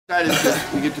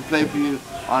We get to play for you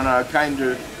on our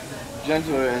kinder,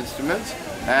 gentler instruments.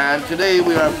 And today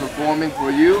we are performing for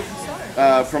you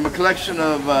from a collection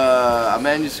of a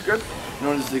manuscript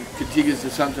known as the Cantigas de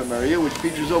Santa Maria, which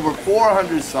features over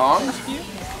 400 songs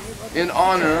in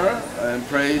honor and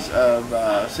praise of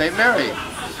St. Mary.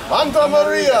 Santa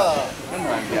Maria! Come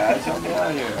on guys, help me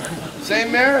out here. St.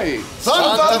 Mary!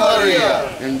 Santa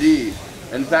Maria! Indeed.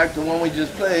 In fact, the one we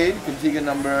just played, Cantiga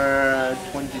number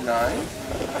 29,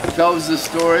 tells the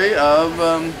story of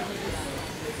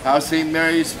how St.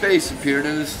 Mary's face appeared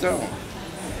in the stone.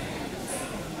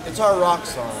 It's our rock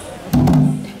song.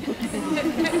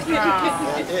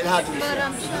 It had to be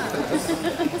sung.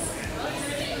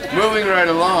 Moving right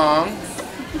along,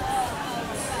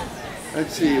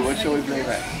 let's see, what shall we play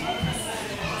next?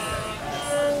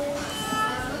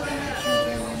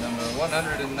 Number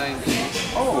 119.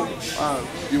 Oh,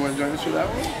 do you want to join us for that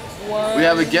one? We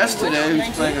have a guest today who's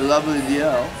playing a lovely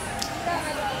DL.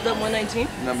 The 119?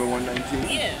 Number 119.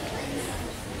 Yeah.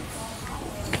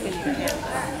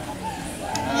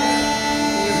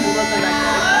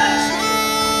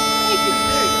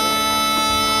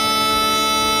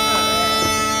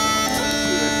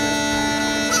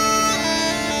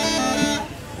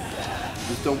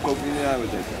 Just don't poke me in the eye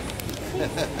with that.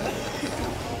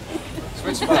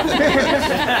 Switch spots.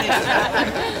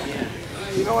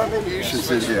 You know what, maybe you should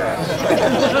sit here.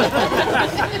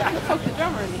 Poke the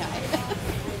drummer in the eye.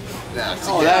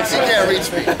 Oh, that's he can't reach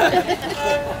me.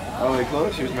 Oh, wait,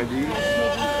 close. Here's my D.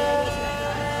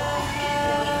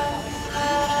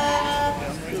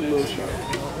 A little sharp.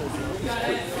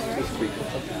 Just tweak it.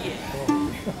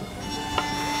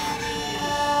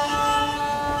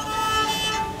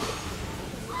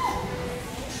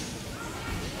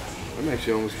 I'm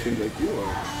actually almost tuned like you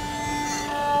are.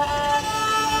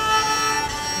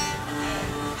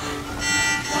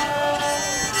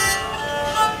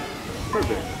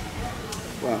 Perfect.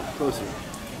 Wow, closer.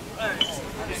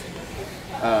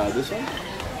 This one?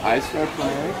 I start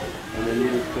playing, and then you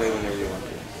just play whenever you want to.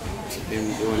 And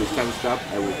when it's time to stop,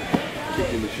 I will kick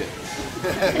you in the shit.